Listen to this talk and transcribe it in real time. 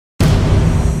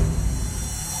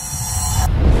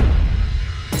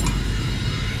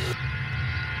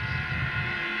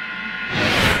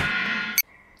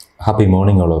Happy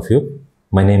morning, all of you.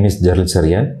 My name is JERIL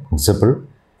CHERIAN, Principal,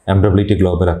 MWT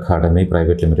Global Academy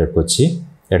Private Limited, Kochi,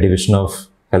 a division of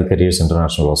Health Careers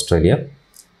International, Australia.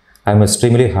 I am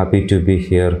extremely happy to be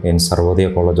here in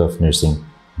Sarvodaya College of Nursing,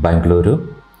 Bangalore.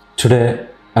 Today,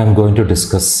 I am going to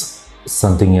discuss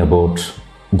something about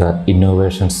the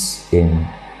innovations in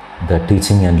the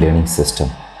teaching and learning system.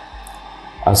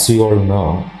 As you all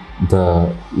know,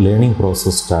 the learning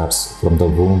process starts from the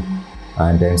womb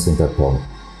and ends in the home.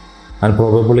 And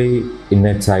probably in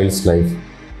a child's life,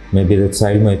 maybe the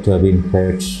child might have been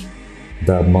heard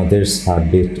the mother's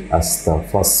heartbeat as the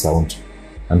first sound,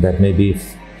 and that may be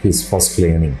his first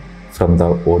learning from the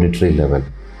auditory level.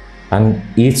 And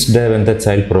each day when the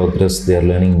child progresses, they are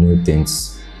learning new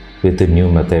things with the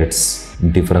new methods,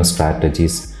 different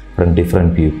strategies from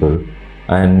different people.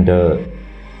 And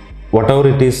whatever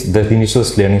it is, the initial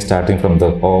learning starting from the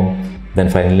home, then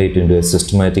finally into a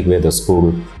systematic way, the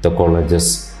school, the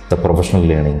colleges, the professional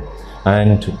learning.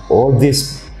 And all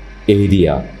this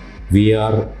area, we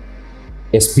are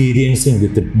experiencing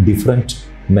with the different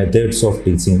methods of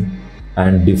teaching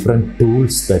and different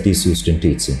tools that is used in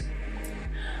teaching.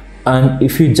 And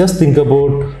if you just think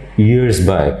about years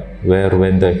back,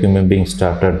 when the human being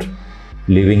started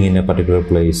living in a particular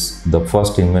place, the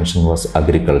first invention was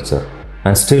agriculture.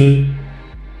 And still,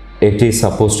 it is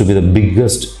supposed to be the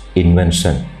biggest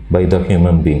invention by the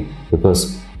human being,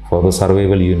 because for the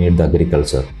survival you need the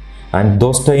agriculture. And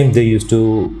those times they used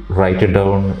to write it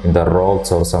down in the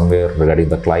rocks or somewhere regarding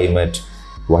the climate,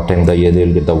 what time the year they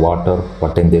will get the water,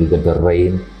 what time they will get the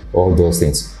rain, all those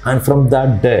things. And from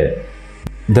that day,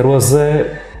 there was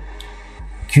a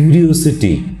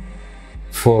curiosity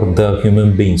for the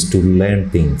human beings to learn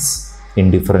things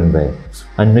in different way.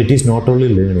 And it is not only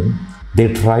learning,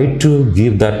 they try to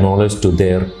give that knowledge to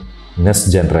their next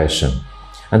generation.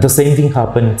 And the same thing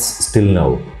happens still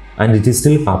now, and it is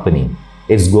still happening.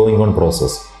 It's going on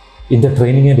process. In the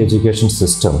training and education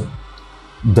system,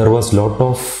 there was lot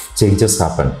of changes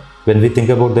happen. When we think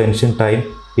about the ancient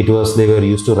time, it was they were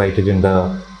used to write it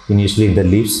initially in the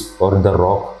leaves or in the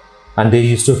rock, and they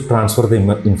used to transfer the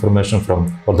information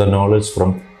or the knowledge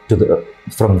from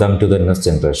them to the next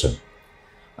generation.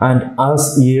 And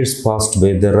as years passed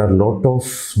by, there are a lot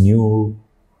of new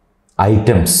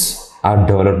items are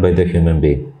developed by the human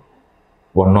being.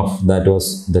 One of that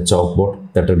was the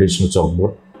chalkboard, the traditional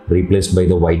chalkboard, replaced by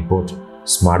the whiteboard.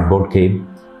 Smartboard came.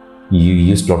 You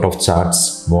used a lot of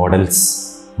charts,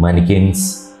 models,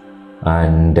 mannequins,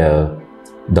 and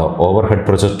the overhead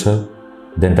projector.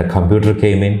 Then the computer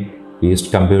came in. We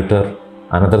used computer,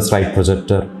 another slide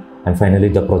projector, and finally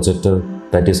the projector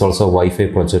that is also Wi-Fi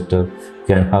projector.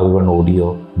 Can have even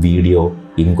audio, video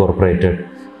incorporated,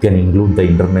 can include the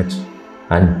internet.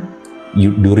 And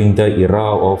during the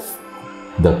era of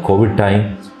the COVID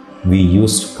time, we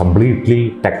used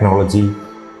completely technology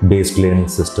based learning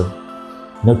system.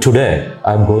 Now today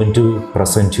I'm going to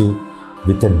present you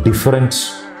with a different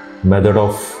method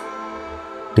of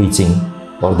teaching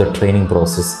or the training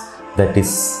process, that is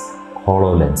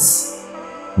HoloLens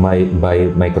by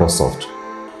Microsoft.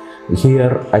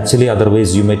 Here actually,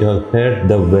 otherwise you might have heard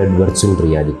the word virtual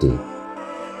reality,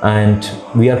 and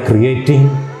we are creating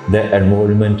the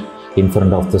environment in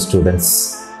front of the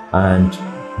students, and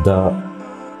the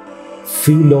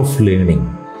feel of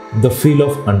learning, the feel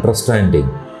of understanding,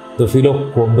 the feel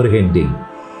of comprehending,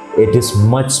 it is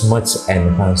much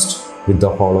enhanced with the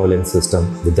HoloLens system,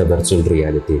 with the virtual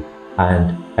reality.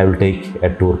 And I will take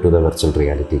a tour to the virtual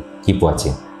reality. Keep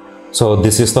watching. So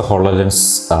this is the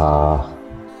HoloLens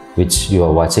which you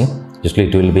are watching. Usually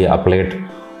it will be applied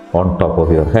on top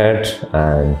of your head,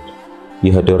 and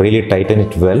you have to really tighten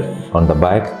it well on the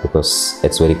back because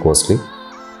it's very costly.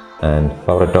 And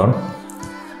power it on.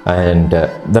 And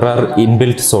there are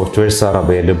inbuilt softwares are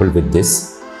available with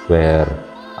this, where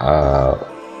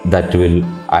that will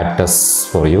act as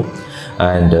for you.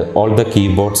 And all the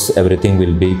keyboards, everything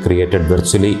will be created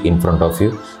virtually in front of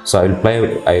you. So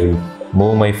I will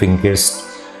move my fingers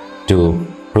to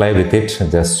play with it.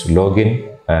 Just log in,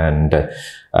 and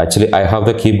actually I have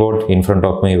the keyboard in front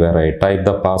of me where I type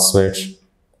the password.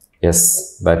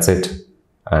 Yes, that's it,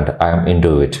 and I am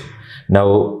into it.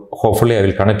 Now hopefully I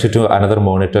will connect you to another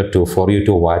monitor for you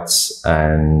to watch,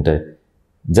 and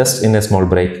just in a small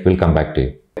break we'll come back to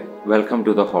you. Welcome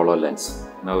to the HoloLens.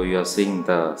 Now you are seeing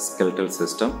the skeletal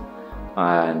system,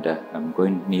 and I'm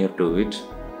going near to it,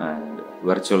 and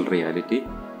virtual reality.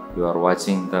 You are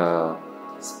watching the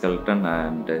skeleton,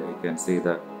 and you can see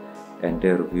the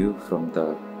entire view from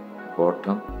the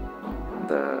bottom,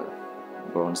 the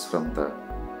bones from the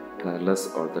talus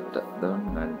or the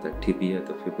down, and the tibia,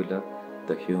 the fibula,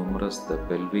 the humerus, the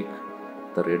pelvic,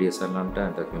 the radius element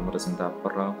and the humerus in the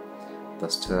upper arm, the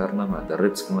sternum and the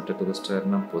ribs connected to the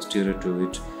sternum. Posterior to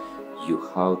it, you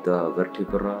have the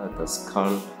vertebra, the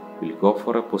skull. We'll go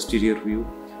for a posterior view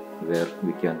where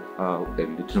we can have a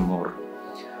little more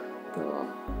the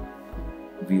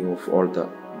view of all the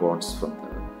bones from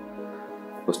the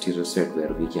posterior side,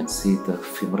 where we can see the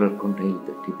femoral condyle,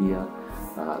 the tibia.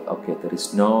 Okay, there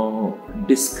is no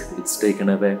disc, it's taken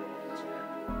away,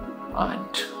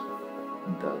 and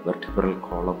the vertebral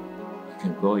column, you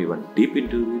can go even deep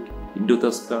into it, into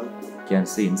the skull. You can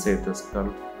see inside the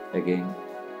skull again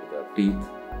the teeth,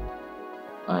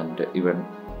 and even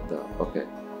the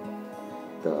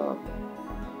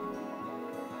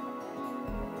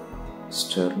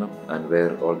sternum, and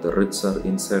where all the ribs are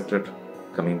inserted.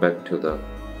 Coming back to the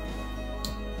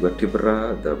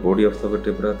vertebra, the body of the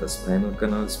vertebra, the spinal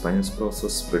canal, spinous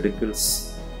process,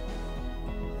 pedicles,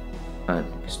 and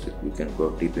still we can go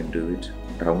deep into it,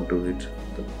 down to it,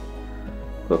 the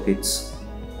coccyx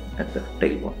and the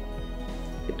tailbone.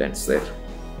 It ends there.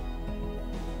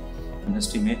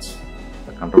 Next image,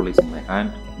 the control is in my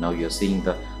hand. Now you are seeing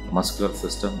the muscular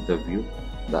system, the view,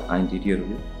 the anterior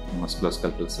view,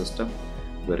 musculoskeletal system,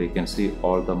 where you can see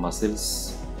all the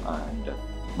muscles and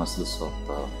muscles of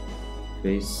the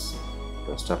face,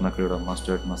 the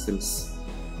sternocleidomastoid muscles,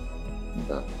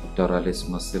 the pectoralis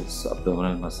muscles,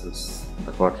 abdominal muscles,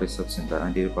 the quadriceps in the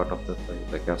anterior part of the thigh,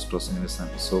 the gastrocnemius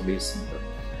and soleus in the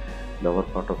lower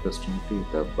part of the extremity,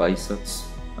 the biceps,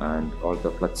 and all the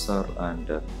flexor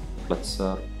and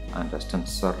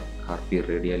extensor carpi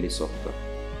radialis of the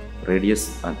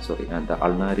radius and the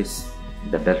ulnaris,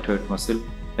 the deltoid muscle.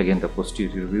 Again the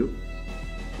posterior view,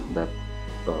 the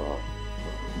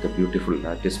beautiful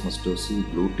latissimus dorsi,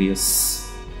 gluteus,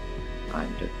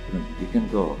 and you can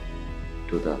go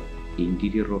to the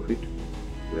interior of it,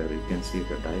 where you can see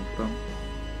the diaphragm,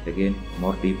 again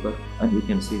more deeper, and you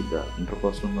can see the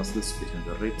intercostal muscles between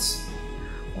the ribs.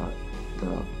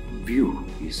 The view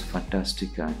is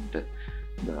fantastic, and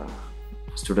the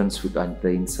students will, and the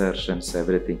insertions,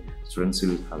 everything, students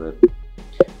will have a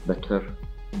better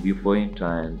viewpoint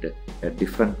and a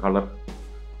different color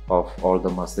of all the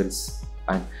muscles,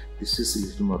 and this is a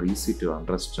little more easy to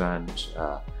understand.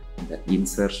 The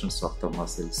insertions of the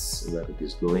muscles, where it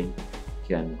is going,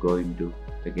 can go into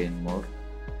again more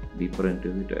deeper into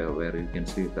it, where you can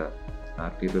see the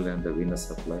arterial and the venous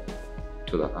supply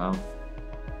to the arm.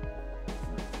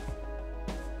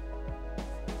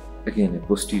 Again a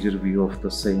posterior view of the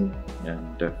same,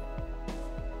 and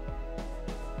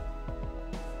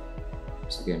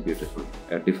it's again beautiful.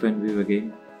 A different view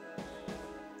again.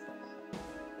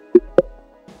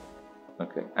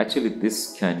 Okay, actually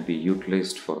this can be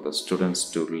utilized for the students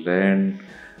to learn,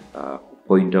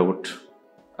 point out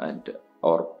and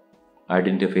or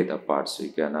identify the parts. So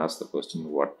you can ask the question,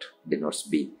 what denotes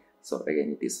B? So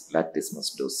again it is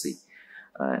latissimus dorsi,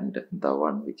 and the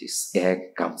one which is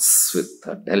A comes with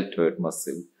the deltoid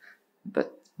muscle, the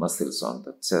muscles on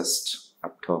the chest,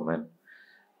 abdomen,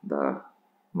 the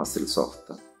muscles of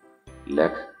the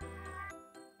leg.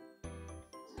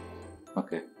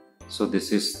 Okay, so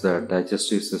this is the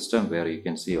digestive system, where you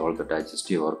can see all the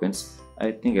digestive organs.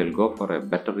 I think I'll go for a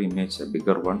better image, a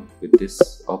bigger one with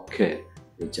this. Okay,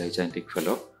 a gigantic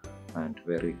fellow, and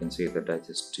where you can see the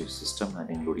digestive system and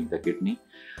including the kidney.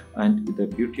 And the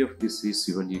beauty of this is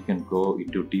even you can go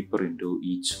into deeper into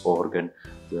each organ,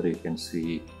 where you can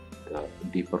see the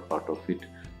deeper part of it,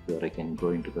 where I can go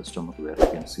into the stomach, where I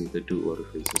can see the two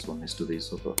orifices. One is to the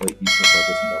esophagus in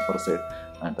the upper side,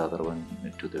 and the other one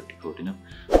to the duodenum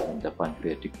and the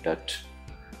pancreatic duct.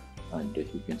 And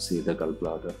you can see the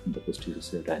gallbladder in the posterior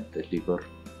side, and the liver,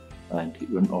 and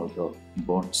even all the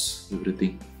bones,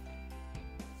 everything.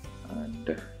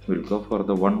 And we'll go for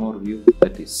the one more view,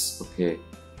 that is, okay,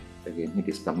 again it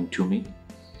is coming to me.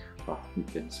 You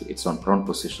can see it's on prone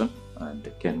position, and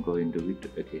can go into it.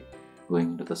 Okay, going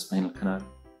into the spinal canal.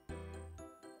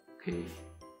 Okay,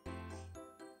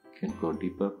 can go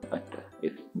deeper, and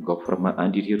if go for my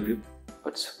anterior view,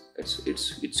 but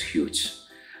it's huge.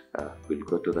 We'll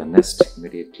go to the next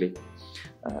immediately.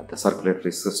 The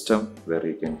circulatory system, where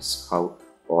you can have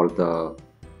all the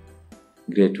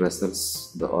great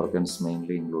vessels. The organs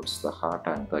mainly includes the heart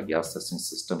and the gas testing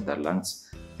system, the lungs.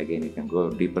 Again, you can go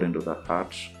deeper into the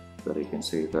heart, where you can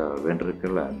see the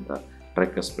ventricle and the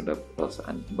tricuspid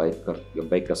and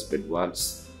bicuspid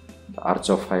valves, the arch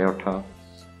of aorta,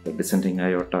 the descending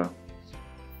aorta,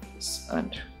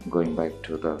 and going back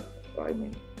to the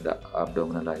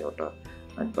abdominal aorta,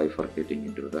 and bifurcating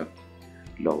into the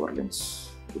lower limbs.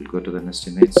 We'll go to the next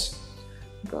image,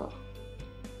 the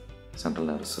central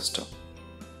nervous system,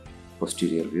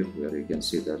 posterior view, where you can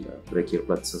see the brachial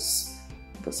plexus,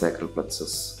 the sacral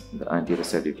plexus. The anterior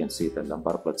side you can see the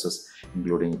lumbar plexus,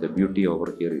 including the beauty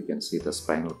over here. You can see the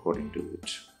spinal cord into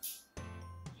it.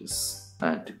 Yes,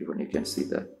 and even you can see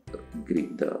the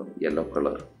green, the yellow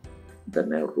color, the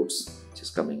nerve roots which is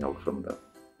coming out from the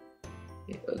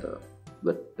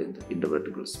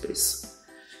intervertebral space.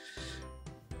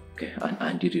 Okay, and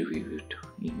anterior view,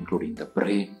 including the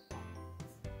brain.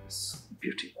 Yes,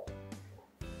 beauty.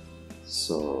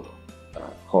 So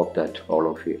hope that all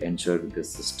of you enjoyed this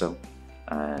system,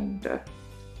 and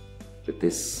with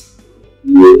this,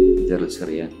 JERIL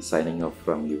CHERIAN signing off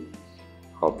from you.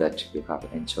 Hope that you have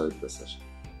enjoyed the session.